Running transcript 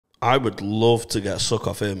I would love to get a suck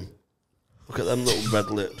off him. Look at them little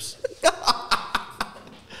red lips.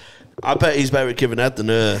 I bet he's better at giving head than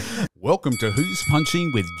her. Welcome to Who's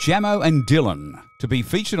Punching with Jamo and Dylan. To be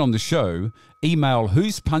featured on the show, email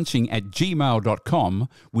whospunching@gmail.com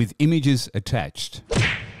with images attached.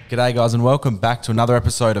 G'day guys and welcome back to another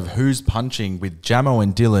episode of Who's Punching with Jamo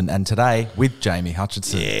and Dylan, and today with Jamie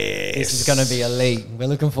Hutchinson. Yes. This is going to be elite. We're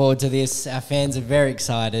looking forward to this. Our fans are very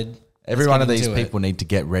excited. Every one of these people need to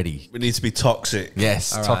get ready. We need to be toxic.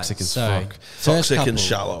 Yes, All toxic right, as so, fuck. Toxic couple. and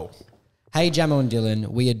shallow. Hey Jamo and Dylan,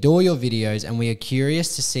 we adore your videos and we are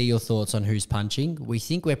curious to see your thoughts on Who's Punching. We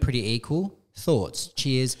think we're pretty equal. Thoughts?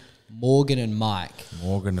 Cheers, Morgan and Mike.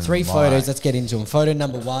 Morgan and Three Mike. photos, let's get into them. Photo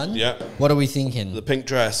number one. Yeah. What are we thinking? The pink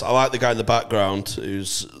dress. I like the guy in the background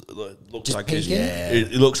who's looks Just like he's, pinking?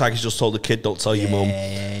 he looks like he's just told the kid, "Don't tell your mum."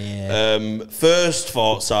 First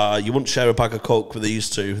thoughts are you wouldn't share a bag of coke with these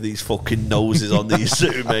two. These fucking noses on these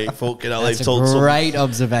two, mate. Fucking hell, That's they've a told great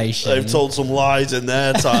observation. They've told some lies in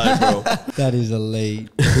their time, bro. That is elite.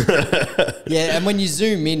 Yeah, and when you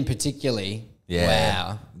zoom in particularly,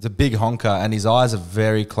 wow. It's a big honker and his eyes are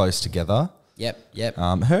very close together. Yep.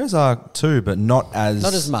 Hers are too, but not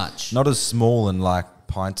as much. Not as small and like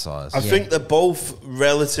pint size. I think they're both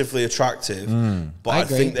relatively attractive, but I I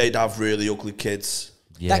agree. think they'd have really ugly kids.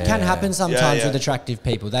 That can happen sometimes Yeah. with attractive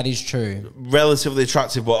people. That is true. Relatively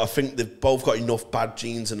attractive, but I think they've both got enough bad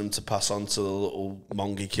genes in them to pass on to the little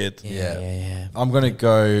mongy kid. Yeah. I'm going to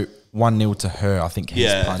go 1-0 to her. I think he's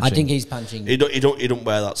Yeah. punching. I think he's punching. He don't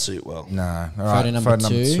wear that suit well. No. All right. Photo number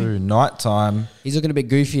two. Nighttime. He's looking a bit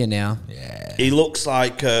goofier now. Yeah. He looks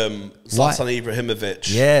like Zlatan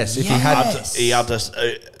Ibrahimovic. Yes. If he had... He had a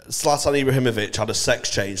Zlatan Ibrahimovic had a sex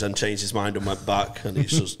change and changed his mind and went back, and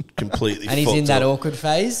he's just completely. And he's fucked in that up. awkward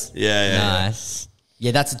phase? Yeah. Nice.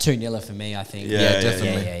 Yeah, that's a 2-0 for me, I think. Yeah,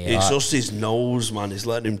 definitely. Yeah. It's just his nose, man. He's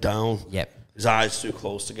letting him down. Yep. His eyes too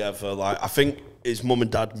close together. Like I think his mum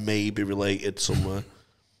and dad may be related somewhere.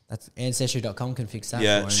 That's Ancestry.com can fix that for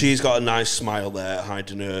Yeah, him. she's got a nice smile there,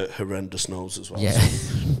 hiding her horrendous nose as well. Yeah.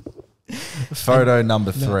 Photo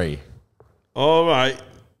number 3. All right.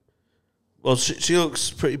 Well, she looks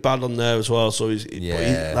pretty bad on there as well. So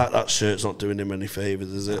that shirt's not doing him any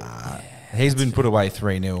favours, is it? He's been put away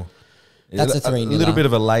 3-0. That's a A 3-0. little bit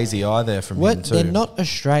of a lazy eye there from him too. They're not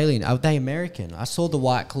Australian. Are they American? I saw the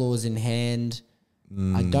white claws in hand.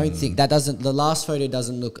 I don't think the last photo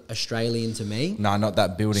doesn't look Australian to me. No, not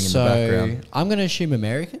that building in So the background. I'm going to assume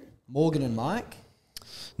American. Morgan and Mike.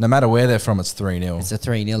 No matter where they're from, it's 3-0. It's a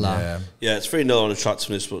 3-0. Yeah. Yeah, it's 3-0 on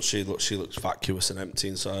attractiveness, but she looks vacuous and empty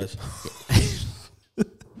inside.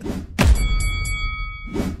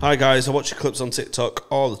 Hi guys, I watch your clips on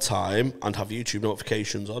TikTok all the time and have YouTube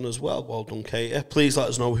notifications on as well. Well done, Katie. Please let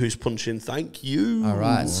us know who's punching. Thank you. All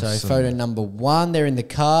right, so photo number 1. They're in the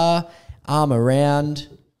car, arm around.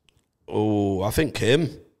 Oh, I think him.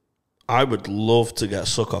 I would love to get a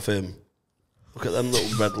suck off him. Look at them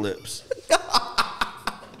little red lips.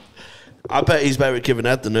 I bet he's better at giving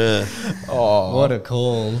head than her. Oh, What a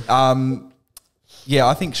call. yeah.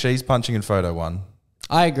 I think she's punching in photo 1.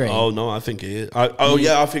 I agree. Oh no, I think he is.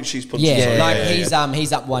 I think she's punching. Yeah, Sorry.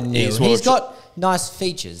 he's up 1-0. He's He's more got nice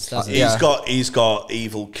features, doesn't he? He's got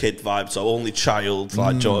evil kid vibes. So only child,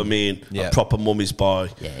 like, do you know what I mean? Yeah. A proper mummy's boy.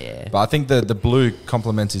 Yeah. But I think the blue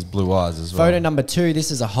complements his blue eyes as well. Photo number 2.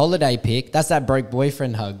 This is a holiday pic. That's that broke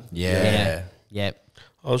boyfriend hug. Yeah. Yep.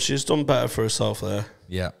 Oh, she's done better for herself there.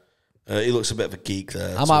 Yeah. He looks a bit of a geek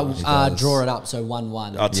there. I might draw it up, so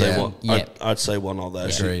 1-1. I'd say Yeah. one. Yep. I'd say one all there.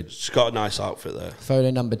 Agreed. She's got a nice outfit there.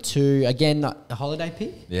 Photo number 2. Again, the holiday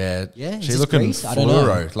pic. Yeah. Yeah, is She's this looking Greece? I don't know.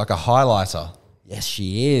 fluoro, like a highlighter. Yes,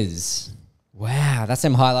 she is. Wow, that's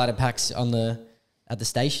them highlighter packs at the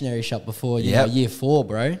stationery shop before you know, year 4,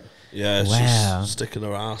 bro. Yeah, Wow. she's sticking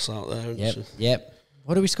her ass out there. Isn't she? Yep.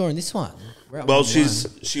 What are we scoring this one? We're at Well,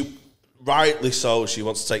 1-1. she rightly so. She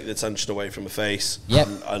wants to take the attention away from her face. Yep.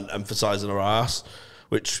 And emphasising her ass,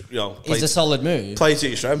 which It's a solid move. play to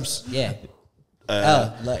your strengths. Yeah.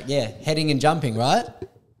 Heading and jumping, right?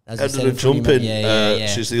 As we Heading said and in front of you. jumping. Yeah.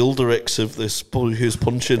 She's the Ulderix of this boy who's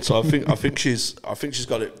punching. So I think she's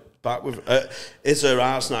got it back with. Is her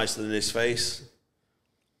ass nicer than his face?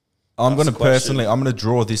 I'm going to question. I'm going to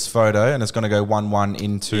draw this photo and it's going to go 1-1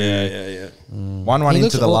 into... Yeah. 1-1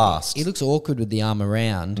 into the last. He looks awkward with the arm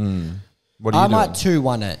around. What are you I might doing?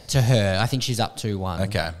 2-1 it to her. I think she's up 2-1.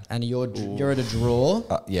 Okay. And you're at a draw.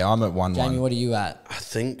 Yeah, I'm at 1-1. Jamie, what are you at? I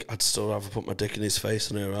think I'd still rather put my dick in his face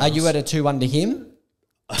than her ass. Are you at a 2-1 to him?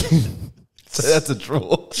 So that's a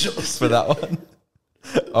draw for that one.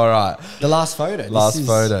 All right. The last photo. Last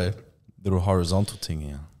photo. Little horizontal thing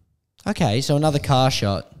here. Okay, so another car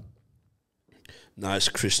shot. nice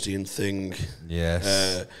Christian thing.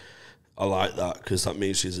 Yes. I like that because that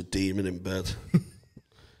means she's a demon in bed.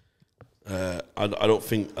 I don't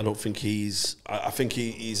think he's. I think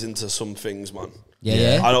he's into some things, man.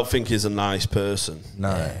 Yeah. I don't think he's a nice person.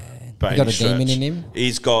 No. By He got any a demon stretch. in him?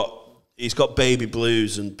 He's got baby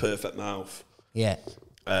blues and perfect mouth. Yeah.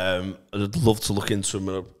 I'd love to look into him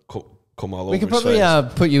and come all over We could his probably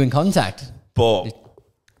face. put you in contact. But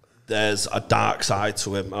there's a dark side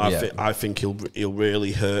to him. Yeah. I think he'll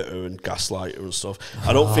really hurt her and gaslight her and stuff.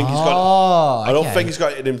 I don't think he's got. I don't okay. think he's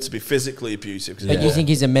got it in him to be physically abusive. 'Cause But you think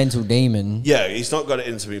he's a mental demon? yeah, he's not got it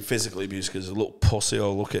in to be physically abusive because he's a little pussy.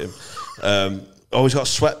 Oh, look at him. He's got a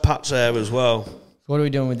sweat patch there as well. What are we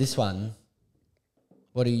doing with this one?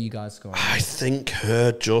 What are you guys scoring? I think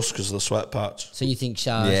her just because of the sweat patch. So you think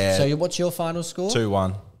Yeah. So what's your final score?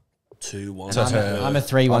 2-1. 2-1. So I'm a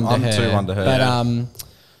 3-1 to I'm her. 2-1 to her. But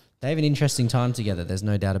they have an interesting time together. There's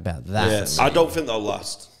no doubt about that. Yeah, I don't think they'll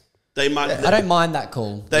last. They might. I don't mind that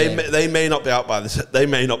call. They yeah. they may not be out by this. They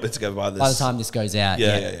may not be together by this. By the time this goes out.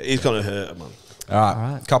 yeah. He's gonna hurt her, man. All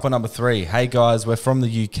right. Couple number 3. Hey guys, we're from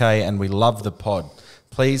the UK and we love the pod.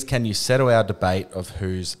 Please, can you settle our debate of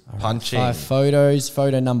who's punching? 5 photos.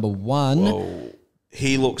 Photo number 1. Oh,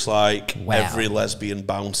 he looks like Wow. every lesbian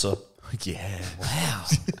bouncer. Yeah. Wow.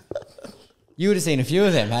 You would have seen a few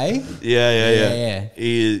of them, hey? Yeah.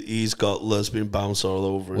 He's got lesbian bouncer all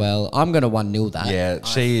over him. Well, I'm going to 1-0 that. Yeah,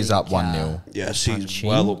 she is up 1-0. Yeah, she's punching.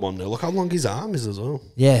 well up 1-0. Look how long his arm is as well.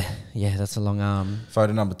 Yeah, that's a long arm.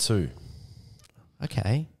 Photo number 2.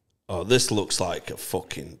 Okay. Oh, this looks like a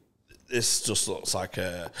fucking. This just looks like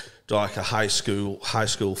a high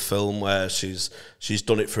school film where she's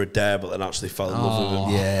done it for a dare, but then actually fell in love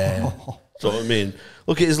with him. Yeah. Do you know what I mean?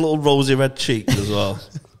 Look at his little rosy red cheeks as well.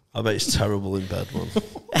 I bet he's terrible in bed, man.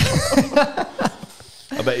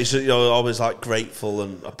 I bet he's always like grateful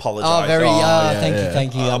and apologising. Oh, very.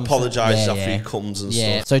 Thank you. Apologise after he comes and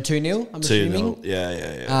Yeah. stuff. So 2-0, I'm 2-0. assuming.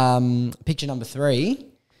 Yeah. Picture number 3.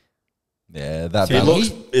 Yeah, that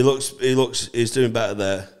He's doing better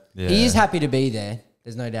there. yeah. He is happy to be there.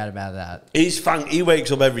 There's no doubt about that. He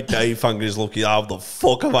wakes up every day thanking his lucky, how the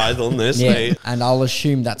fuck have I done this, Yeah, mate? and I'll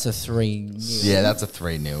assume that's a 3-0. Yeah, that's a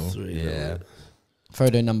 3-0. 3-0. Yeah.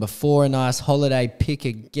 Photo number 4, a nice holiday pic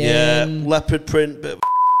Yeah, again. leopard print, but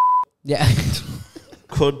Yeah.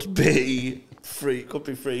 could be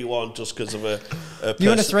 3-1 just because of a You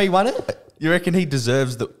want a person. 3-1 it? You reckon he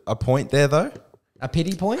deserves a point there, though? A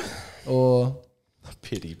pity point? Or A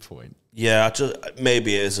pity point. Yeah,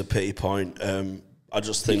 maybe it is a pity point. I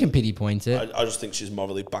just you think can pity point it. I just think she's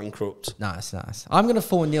morally bankrupt. Nice. I'm going to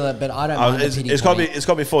 4-0 it, but I don't mind a pity It's point. got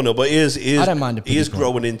to be 4-0, but he is I don't mind a he is pity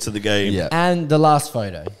point. growing into the game. Yeah. And the last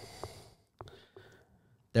photo.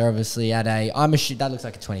 They're obviously at that looks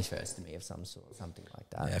like a 21st to me of some sort, something like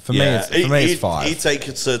that. Yeah, for me, it's 5. He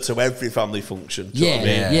takes her to every family function. Do you know what I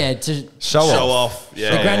mean? Yeah. To Show off.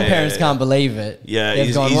 Yeah, the grandparents can't believe it. Yeah,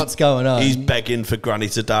 They've gone, what's going on? He's begging for Granny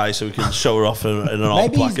to die so he can show her off in an old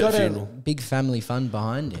Maybe he's plaque at got a a funeral. big family fund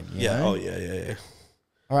behind him. You Yeah. know? Oh yeah.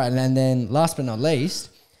 All right, and then last but not least,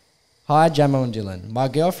 hi, Jamo and Dylan. My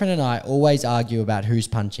girlfriend and I always argue about who's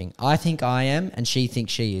punching. I think I am, and she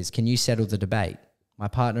thinks she is. Can you settle the debate? My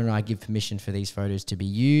partner and I give permission for these photos to be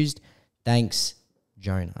used. Thanks,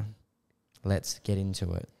 Jonah. Let's get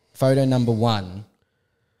into it. Photo number 1.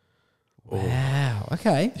 Wow.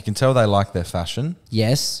 Okay. You can tell they like their fashion.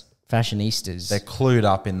 Yes, fashionistas. They're clued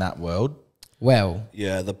up in that world. Well,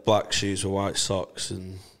 Yeah, the black shoes with white socks,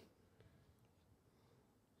 and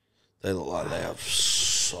they look like they have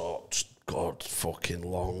such god fucking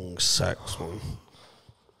long sex, man.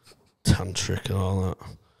 Tantric and all that.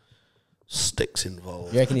 Sticks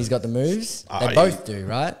involved. you reckon he's got the moves? They Aye. both do,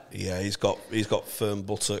 right? Yeah, he's got firm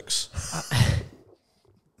buttocks.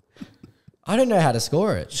 I don't know how to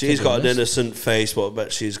score it. She's to be got an honest. innocent face, but I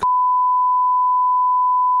bet she's got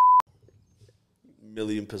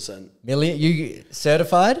 1,000,000%. Million, you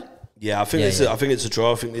certified? Yeah, I think I think it's a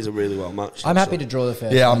draw. I think these are really well matched. I'm happy to draw the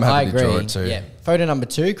first Yeah, one. I'm happy I to draw agree. it too. Yeah. Photo number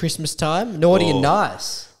 2, Christmas time. Naughty and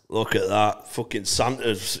nice. Look at that fucking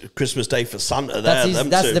Santa, Christmas Day for Santa. There,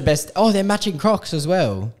 That's two. the best. Oh, they're matching Crocs as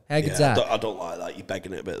well. How good's Yeah, that? I don't like that. You're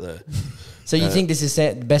begging it a bit there. So you think this is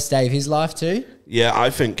the best day of his life too? Yeah, I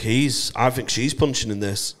think she's punching in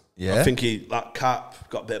this. Yeah? I think that cap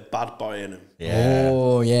got a bit of bad boy in him. Yeah.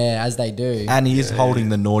 Oh yeah, as they do. And he is holding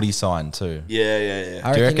the naughty sign too. Yeah.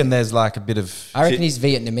 I Do you reckon, reckon there's like a bit of... I reckon he's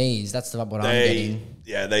Vietnamese. That's what I'm getting.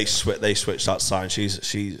 They switched that sign. She's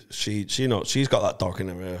got that dog in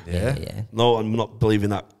her ear. Yeah. No, I'm not believing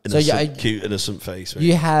that So, innocent, cute innocent face. Mate.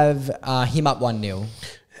 You have him up 1-0.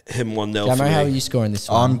 him 1-0 Jamo, for me. how are you scoring this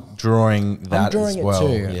one? I'm drawing that drawing as it well.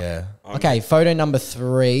 too. Yeah. Okay, photo number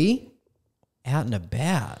 3. Out and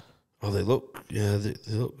about. Oh, they look good.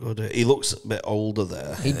 He looks a bit older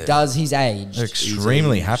there. He does. He's aged. They're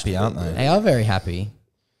extremely aged happy, a aren't bit. they? They are very happy.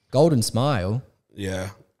 Golden smile. Yeah.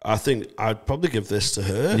 I think I'd probably give this to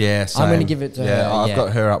her. Yeah, same. I'm gonna give it to her, I've yeah.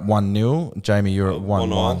 got her up 1-0. Jamie, you're at 1-1.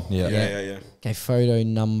 1-1. Yeah. Yeah. Okay, photo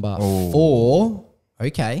number 4.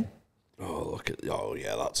 Okay. Oh, look at. Oh,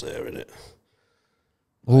 yeah, that's her, isn't it?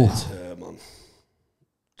 Ooh. It's her, man.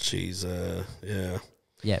 She's, yeah.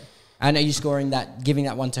 Yeah. And are you scoring that, giving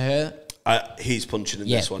that one to her? He's punching in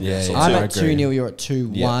Yeah. this one. Yeah, So yeah. I'm I at agree. 2-0, you're at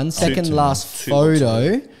 2-1. Yeah. Second 2-2. last 2-1.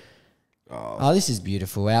 photo. Oh, this is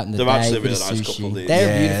beautiful. Out in the They're day, actually a bit really of nice sushi. couple, these. They're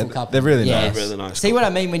a Yeah, beautiful couple. they're really Yeah. nice. Really nice See what I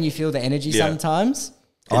mean when you feel the energy Yeah. sometimes?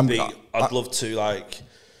 I'd love to, like,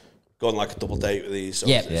 go on, like, a double date with these. So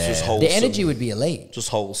Yeah. It's just The wholesome. energy would be elite. Just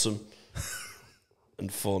wholesome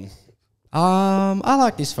and fun. I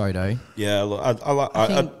like this photo. Yeah, look, I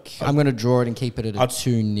think I'm going to draw it and keep it at a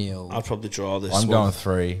 2-0. I'd probably draw this I'm one. going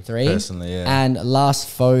 3. 3? Personally, yeah. And last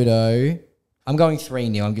photo, I'm going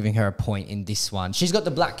 3-0. I'm giving her a point in this one. She's got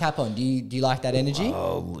the black cap on. Do you like that energy?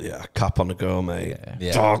 Oh, yeah, cap on a girl, mate.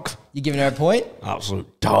 Yeah. Dog. You giving her a point?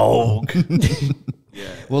 Absolute dog.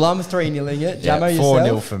 Well, I'm 3-0ing it. Yeah, Jamo, 4-0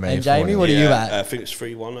 yourself. for me, And Jamie, 4-0. what are you at? I think it's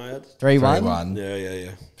 3-1 I had. 3-1? 3-1.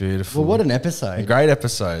 Yeah. Beautiful. Well, what an episode. Great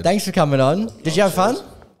episode. Thanks for coming on. Did you have fun?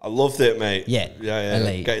 I loved it, mate. Yeah.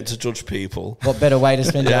 Elite. Getting to judge people. What better way to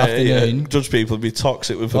spend your afternoon Judge people and be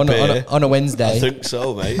toxic with a on beer. a Wednesday? I think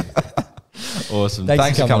so, mate. Awesome. Thanks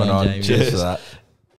Thanks for for coming coming on, on. Jamie. Cheers for Cheers. that.